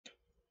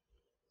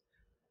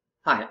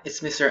Hi, it's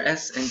Mr.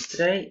 S, and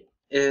today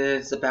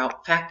is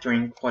about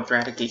factoring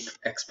quadratic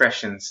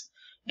expressions.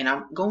 And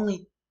I'm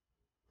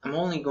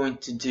only going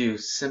to do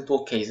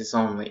simple cases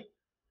only,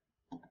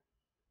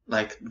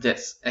 like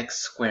this: x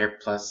squared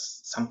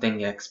plus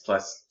something x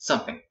plus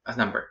something, a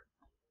number.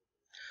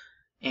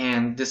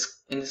 And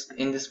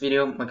in this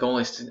video, my goal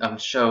is to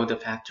show the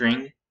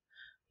factoring,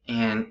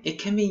 and it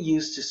can be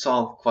used to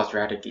solve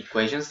quadratic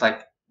equations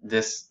like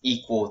this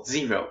equals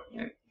 0.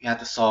 You have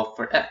to solve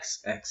for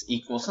x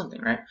equals something,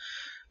 right?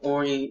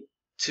 Or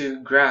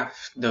to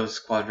graph those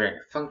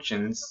quadratic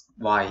functions,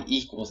 y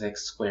equals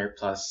x squared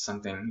plus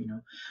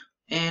something,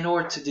 and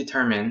or to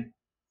determine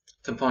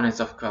components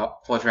of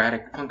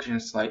quadratic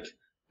functions like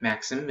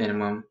max and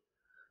minimum,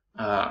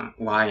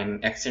 y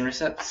and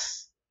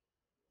x-intercepts,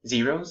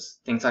 zeros,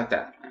 things like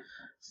that.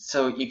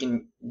 So you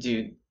can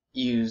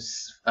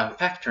use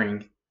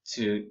factoring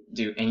to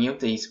do any of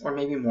these, or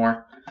maybe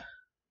more.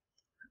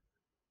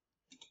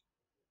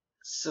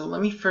 So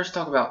let me first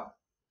talk about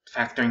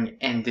factoring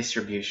and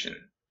distribution.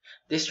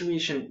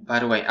 Distribution, by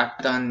the way, I've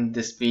done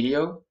this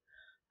video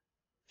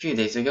a few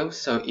days ago,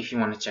 so if you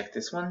want to check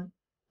this one,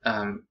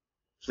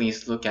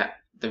 please look at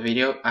the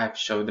video I've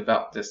showed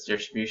about this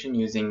distribution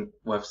using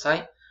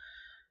website.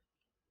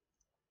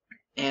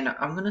 And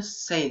I'm going to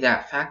say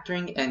that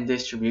factoring and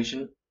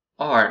distribution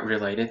are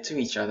related to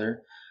each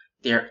other.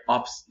 They're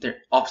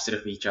opposite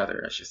of each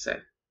other, I should say.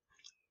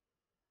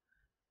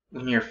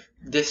 When you're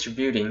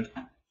distributing,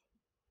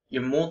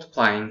 you're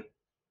multiplying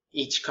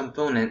each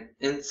component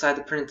inside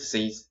the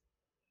parentheses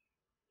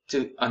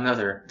to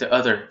the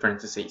other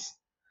parentheses.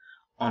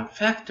 On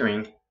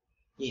factoring,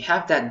 you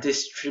have that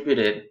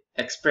distributed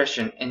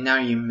expression, and now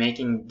you're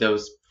making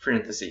those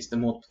parentheses, the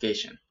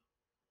multiplication.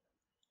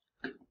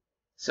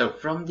 So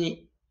from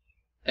the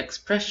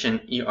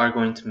expression, you are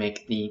going to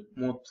make the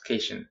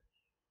multiplication.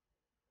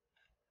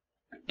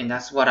 And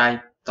that's what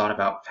I thought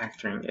about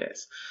factoring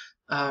is.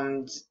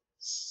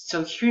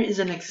 So here is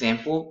an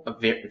example, a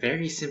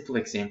very simple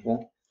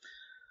example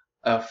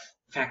of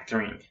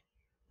factoring.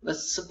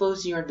 Let's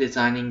suppose you are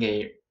designing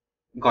a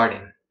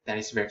garden that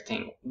is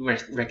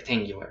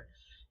rectangular,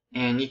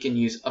 and you can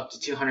use up to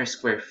 200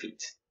 square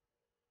feet.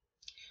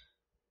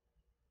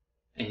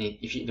 And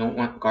if you don't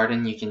want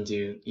garden, you can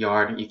do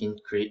yard, you can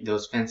create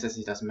those fences,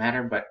 it doesn't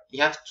matter, but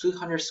you have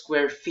 200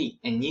 square feet,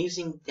 and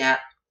using that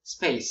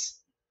space,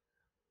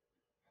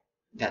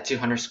 that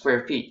 200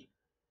 square feet,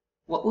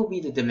 what will be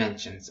the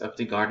dimensions of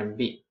the garden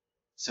be?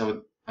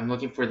 So I'm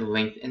looking for the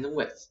length and the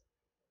width.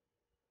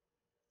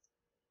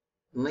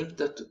 Length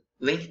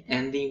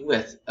and the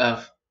width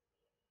of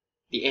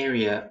the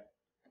area,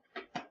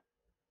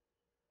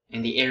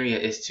 and the area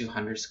is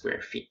 200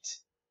 square feet.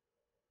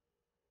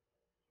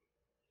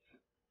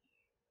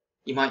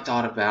 You might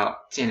thought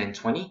about 10 and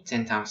 20.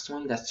 10 times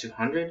 20, that's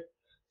 200.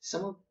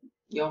 Some of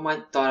y'all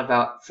might thought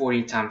about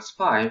 40 times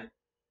 5,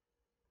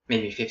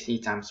 maybe 50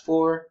 times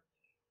 4,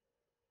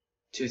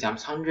 2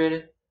 times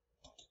 100.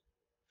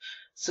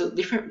 So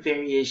different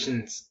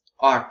variations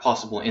are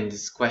possible in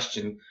this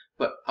question,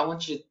 but I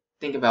want you to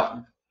think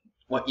about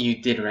what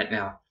you did right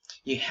now.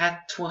 You had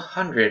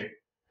 200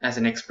 as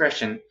an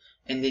expression,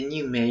 and then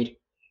you made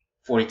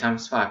 40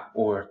 times 5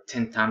 or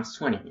 10 times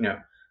 20,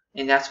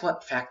 and that's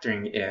what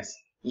factoring is.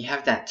 You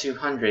have that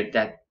 200,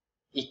 that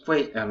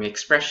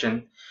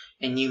expression,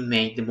 and you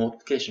made the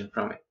multiplication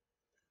from it,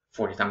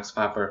 40 times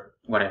 5 or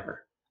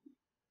whatever.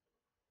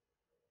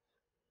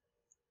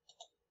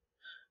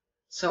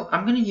 So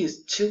I'm going to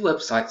use two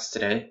websites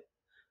today.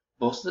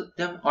 Both of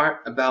them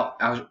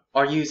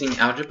are using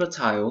algebra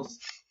tiles,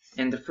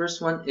 and the first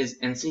one is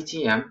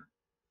NCTM.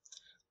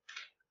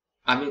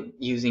 I'm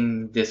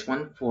using this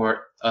one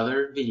for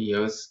other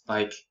videos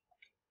like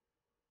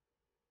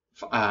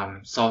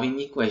solving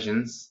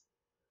equations,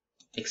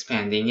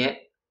 expanding it,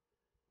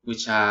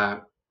 which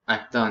I've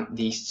done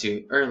these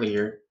two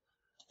earlier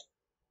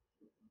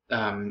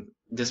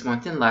this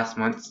month and last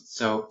month.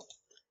 So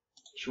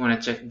if you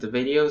want to check the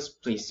videos,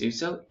 please do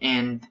so.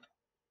 And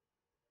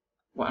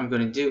what I'm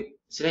going to do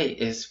today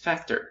is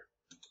factor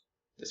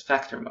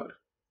mode.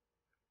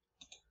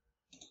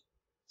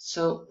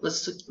 So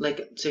let's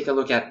take a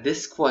look at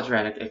this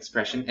quadratic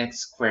expression, x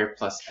squared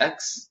plus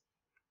x.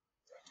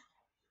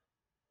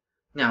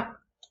 Now,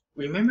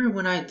 remember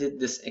when I did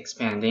this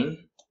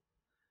expanding,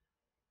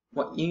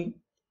 the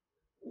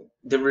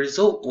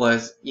result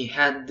was you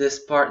had this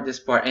part,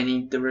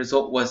 and the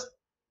result was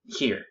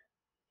here,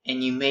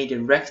 and you made a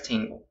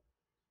rectangle.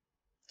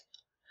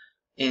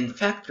 In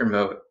factor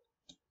mode,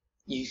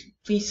 you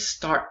please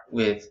start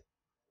with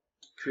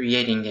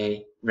creating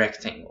a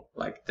rectangle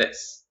like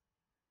this,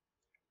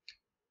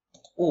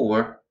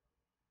 or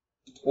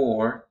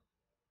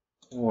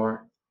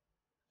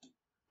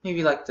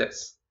maybe like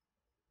this.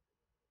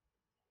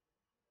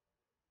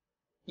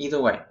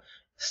 Either way,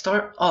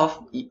 start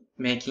off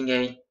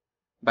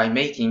by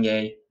making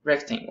a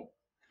rectangle.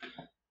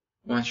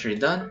 Once you're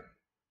done,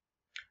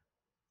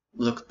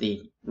 look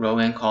the row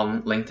and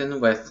column length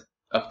and width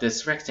of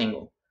this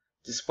rectangle.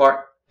 This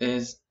part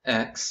is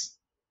x.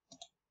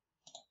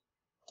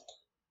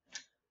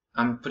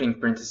 I'm putting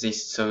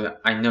parentheses so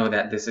that I know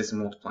that this is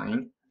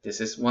multiplying.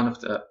 This is one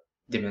of the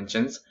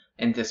dimensions,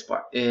 and this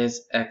part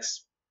is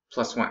x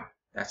plus 1.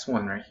 That's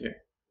 1 right here.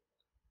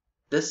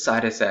 This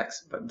side is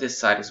x, but this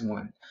side is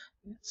 1.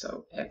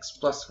 So x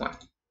plus 1.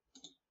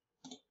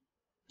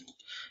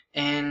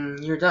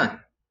 And you're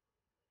done.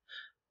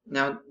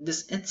 Now,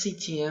 this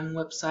NCTM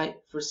website,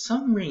 for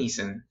some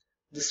reason,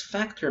 this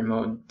factor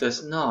mode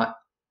does not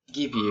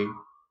give you,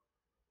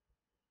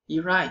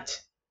 you're right.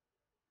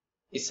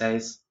 It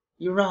says,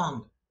 you're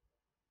wrong.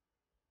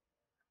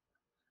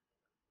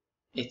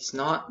 It's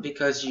not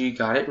because you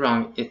got it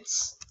wrong.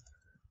 It's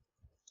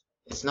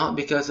not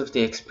because of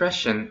the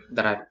expression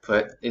that I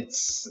put.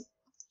 It's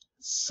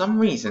some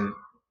reason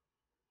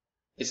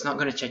it's not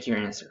going to check your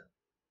answer.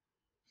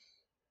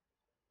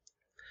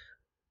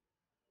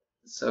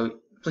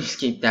 So please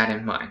keep that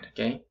in mind,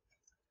 okay?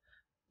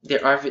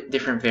 There are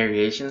different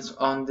variations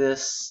on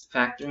this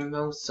factoring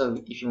mode, so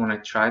if you want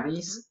to try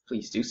these,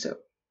 please do so.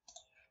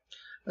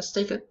 Let's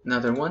take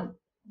another one,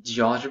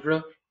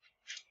 GeoGebra.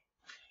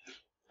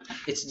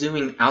 It's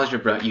doing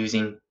algebra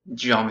using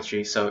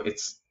geometry, so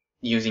it's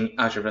using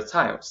algebra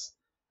tiles.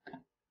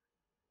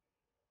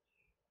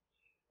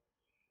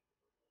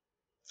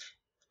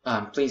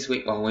 Please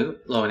wait while we're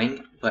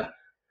loading, but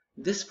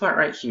this part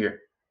right here,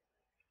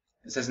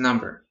 it says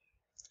number.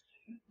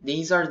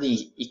 These are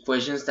the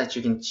equations that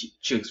you can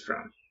choose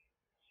from.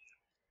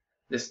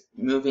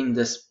 Moving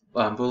this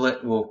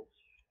bullet will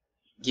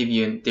give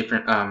you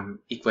different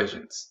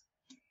equations.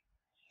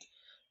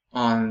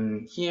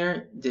 On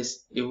here,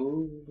 this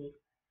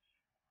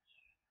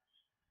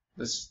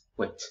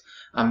wait.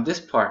 This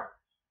part,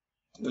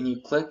 when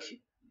you click,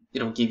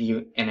 it'll give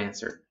you an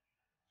answer.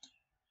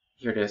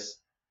 Here it is,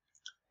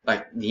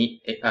 like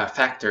the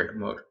factored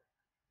mode,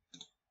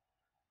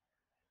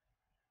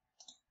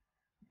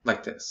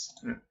 like this.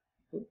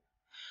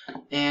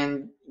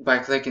 And by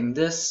clicking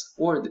this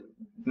or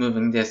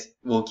moving this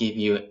will give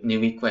you a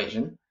new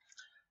equation.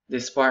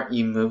 This part,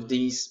 you move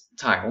these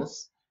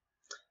tiles.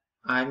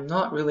 I'm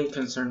not really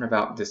concerned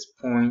about this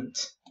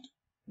point,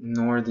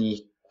 nor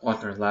the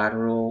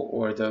quadrilateral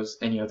or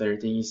any other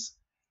of these.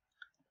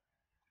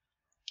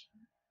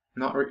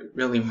 Not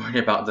really worried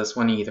about this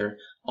one either.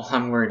 All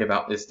I'm worried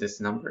about is this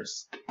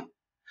numbers.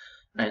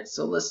 Alright,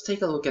 so let's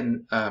take a look at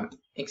an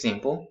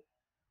example.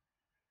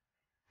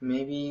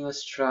 Maybe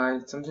let's try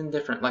something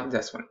different like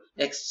this one.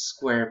 X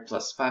squared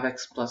plus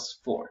 5x plus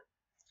 4.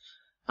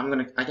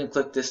 I can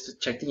click this to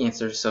check the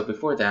answer, so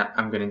before that,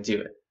 I'm gonna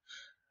do it.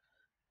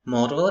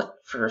 Model it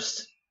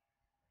first.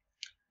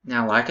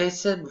 Now, like I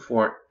said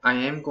before, I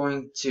am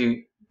going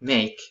to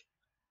make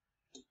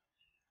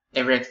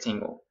a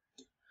rectangle.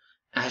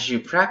 As you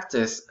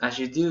practice, as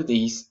you do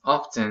these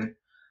often,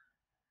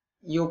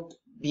 you'll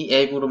be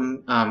able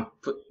to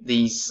put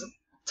these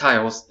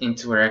tiles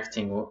into a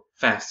rectangle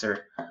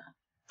faster.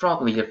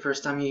 Probably the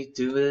first time you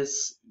do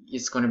this,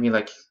 it's going to be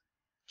like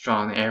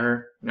draw an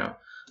error,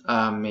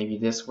 maybe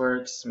this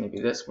works, maybe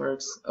this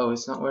works. Oh,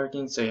 it's not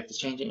working, so you have to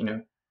change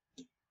it,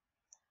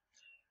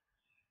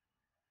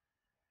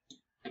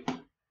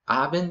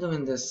 I've been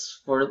doing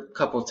this for a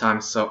couple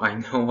times, so I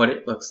know what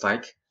it looks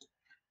like.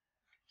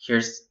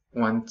 Here's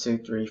 1, 2,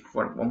 3,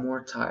 4, one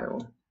more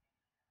tile.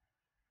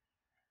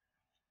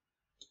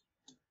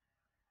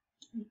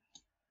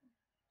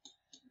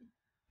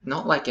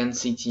 Not like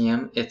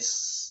NCTM,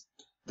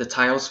 the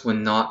tiles would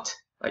not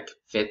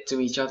fit to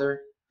each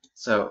other,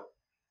 so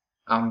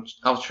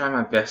I'll try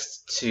my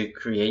best to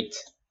create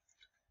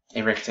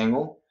a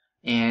rectangle,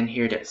 and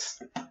here it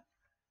is.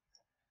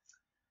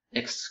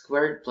 X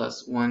squared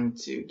plus 1,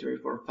 2, 3,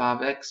 4,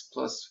 5x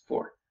plus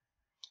 4.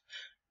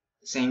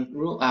 Same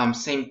rule,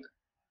 same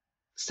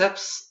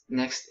steps.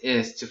 Next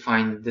is to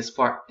find this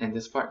part and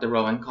this part, the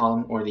row and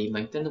column, or the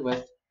length and the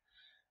width.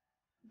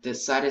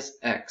 This side is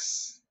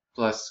x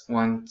plus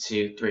 1,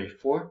 2, 3,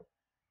 4.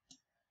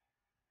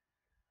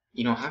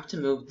 You don't have to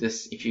move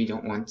this if you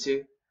don't want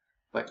to,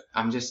 but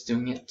I'm just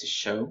doing it to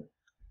show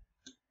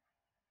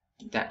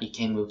that you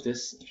can move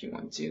this if you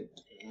want to.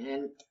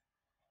 And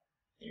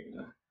there you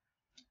go.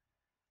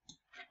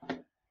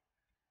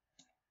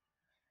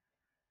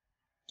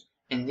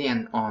 And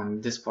then on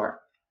this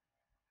part,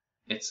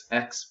 it's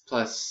x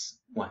plus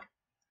 1.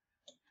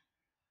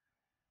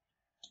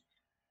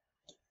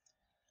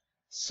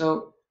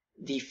 So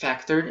the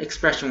factored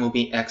expression will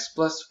be x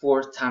plus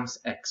 4 times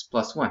x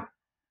plus 1.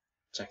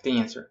 Check the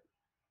answer.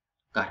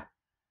 Got it.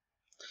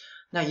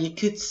 Now you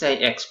could say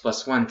x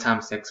plus 1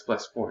 times x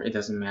plus 4. It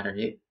doesn't matter.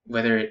 It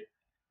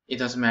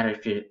doesn't matter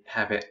if you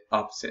have it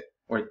opposite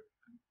or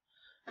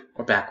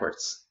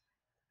backwards.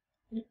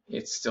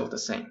 It's still the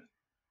same.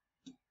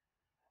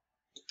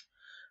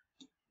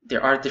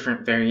 There are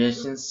different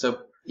variations,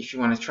 so if you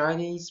want to try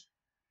these,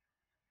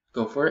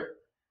 go for it.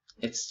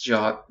 It's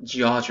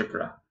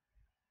GeoGebra.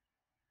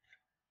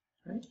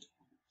 Right?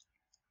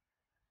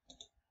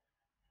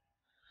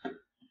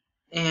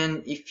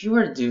 And if you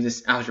were to do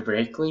this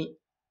algebraically,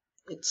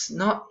 it's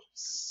not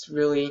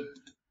really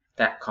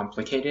that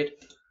complicated.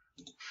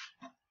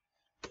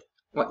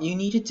 What you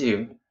need to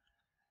do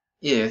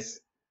is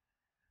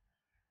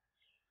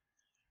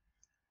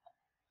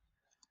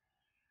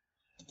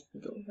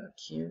Go back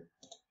here.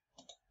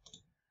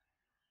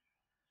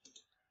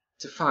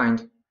 To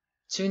find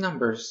two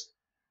numbers,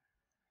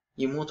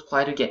 you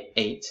multiply to get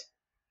 8.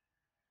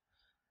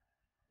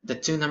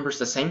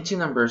 The same two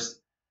numbers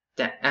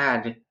that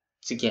add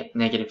to get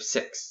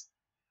 -6.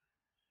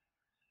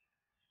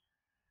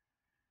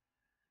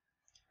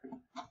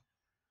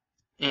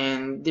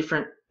 And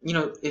different,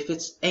 if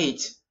it's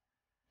 8,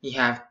 you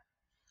have,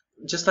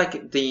 just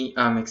like the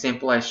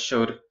example I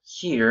showed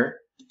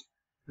here,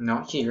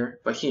 not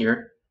here, but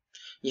here,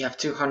 you have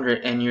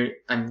 200 and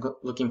I'm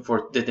looking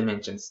for the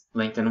dimensions,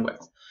 length and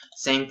width.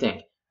 Same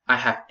thing. I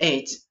have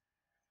 8,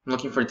 I'm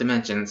looking for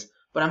dimensions,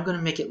 but I'm going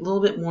to make it a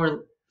little bit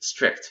more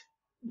strict.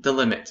 The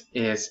limit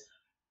is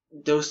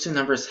those two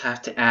numbers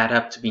have to add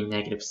up to be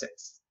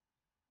 -6.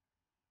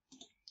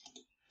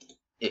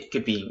 It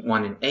could be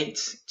 1 and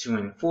 8, 2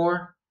 and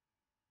 4.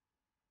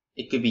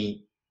 It could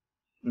be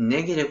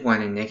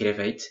 -1 and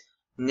 -8,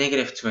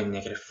 -2 and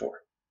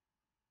 -4.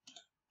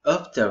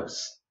 Of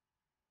those,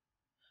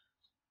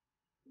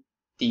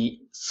 the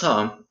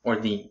sum, or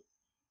the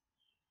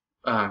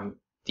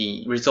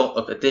result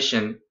of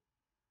addition,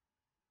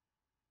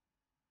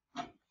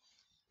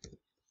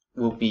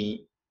 will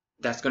be,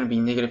 that's going to be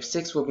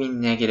 -6 will be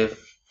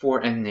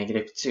 -4 and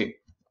 -2.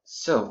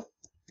 So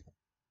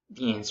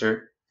the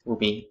answer will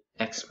be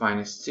x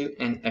minus 2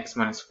 and x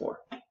minus 4.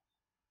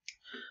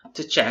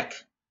 To check,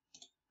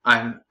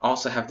 I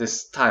also have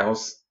this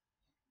tiles.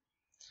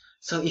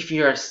 So if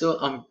you are still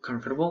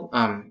uncomfortable,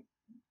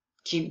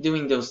 keep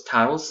doing those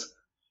tiles.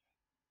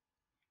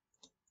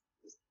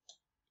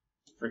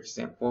 For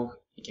example,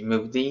 you can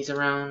move these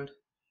around.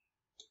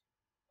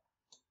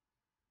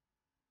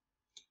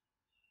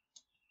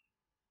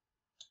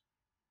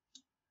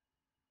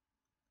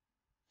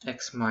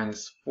 X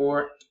minus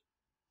 4.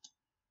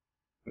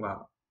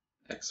 Well,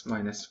 x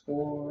minus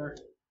 4.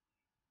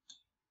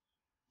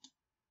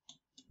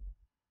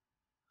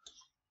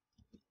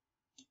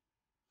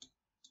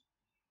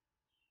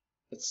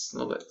 It's a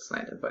little bit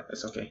slanted, but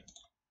it's okay.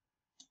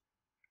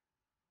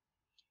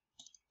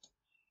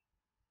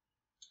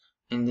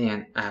 And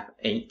then I have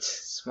 8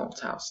 small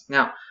tiles.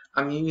 Now,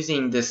 I'm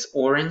using this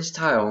orange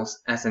tiles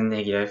as a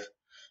negative,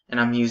 and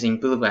I'm using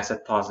blue as a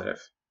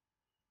positive.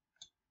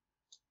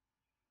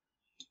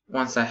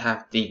 Once I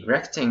have the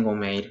rectangle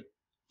made,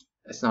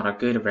 it's not a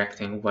good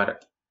rectangle,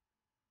 but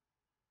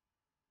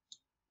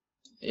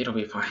it'll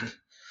be fine.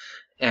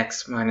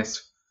 X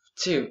minus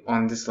 2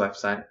 on this left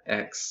side,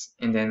 x,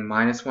 and then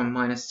 -1,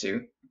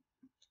 -2.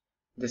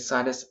 This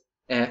side is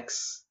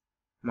x,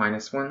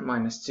 -1,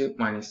 -2,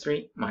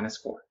 -3,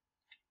 -4.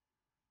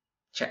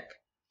 Check.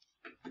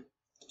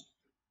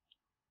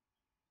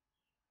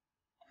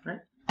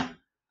 Right.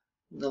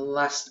 The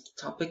last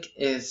topic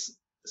is,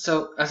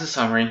 so as a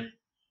summary,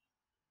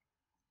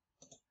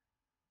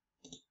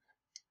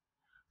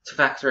 to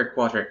factor a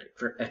quadratic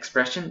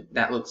expression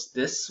that looks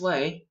this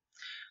way,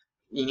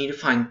 you need to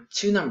find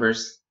two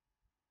numbers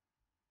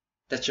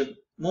that you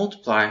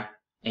multiply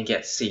and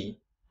get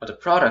c, or the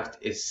product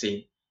is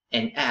c,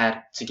 and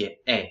add to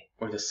get a,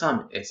 or the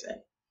sum is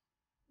a.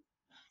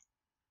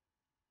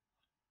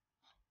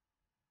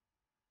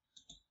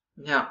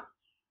 Now,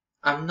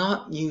 I'm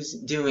not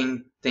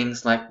doing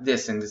things like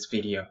this in this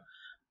video.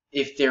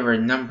 If there were a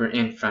number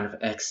in front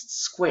of x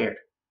squared,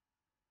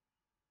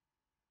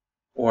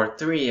 or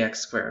 3x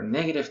squared, or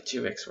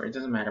 -2x squared, it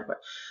doesn't matter,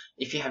 but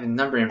if you have a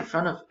number in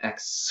front of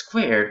x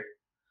squared,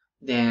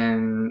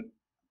 then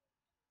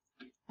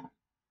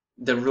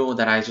the rule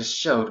that I just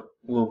showed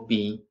will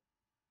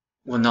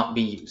not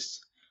be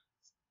used.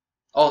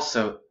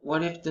 Also,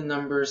 what if there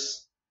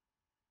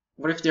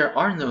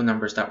are no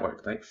numbers that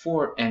work, like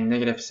 4 and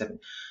 -7?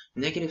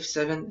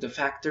 -7, the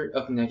factor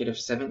of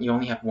 -7, you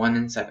only have 1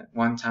 and 7,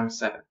 1 times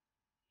 7.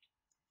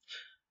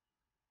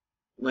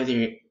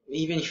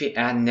 Even if you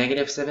add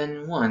 -7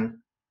 and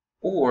 1,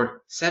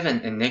 or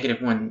 7 and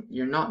 -1,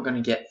 you're not going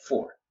to get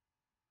 4.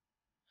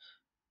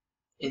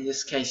 In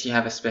this case, you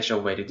have a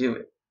special way to do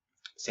it.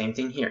 Same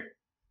thing here.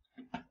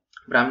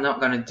 But I'm not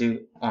going to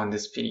do on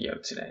this video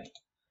today.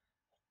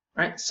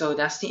 Alright, so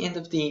that's the end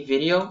of the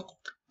video.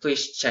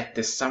 Please check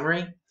this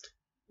summary.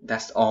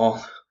 That's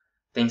all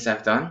things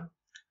I've done.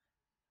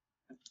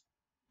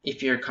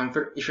 If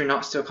you're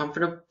not still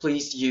comfortable,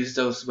 please use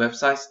those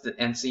websites, the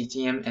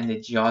NCTM and the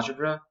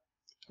GeoGebra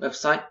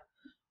website,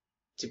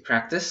 to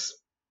practice.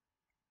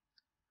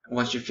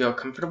 Once you feel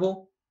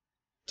comfortable,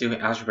 do it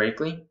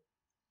algebraically.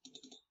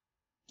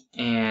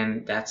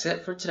 And that's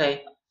it for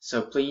today.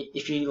 So please,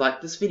 if you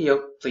like this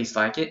video, please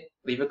like it,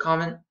 leave a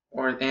comment,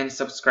 and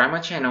subscribe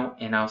my channel,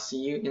 and I'll see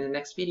you in the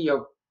next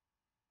video.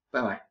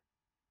 Bye bye.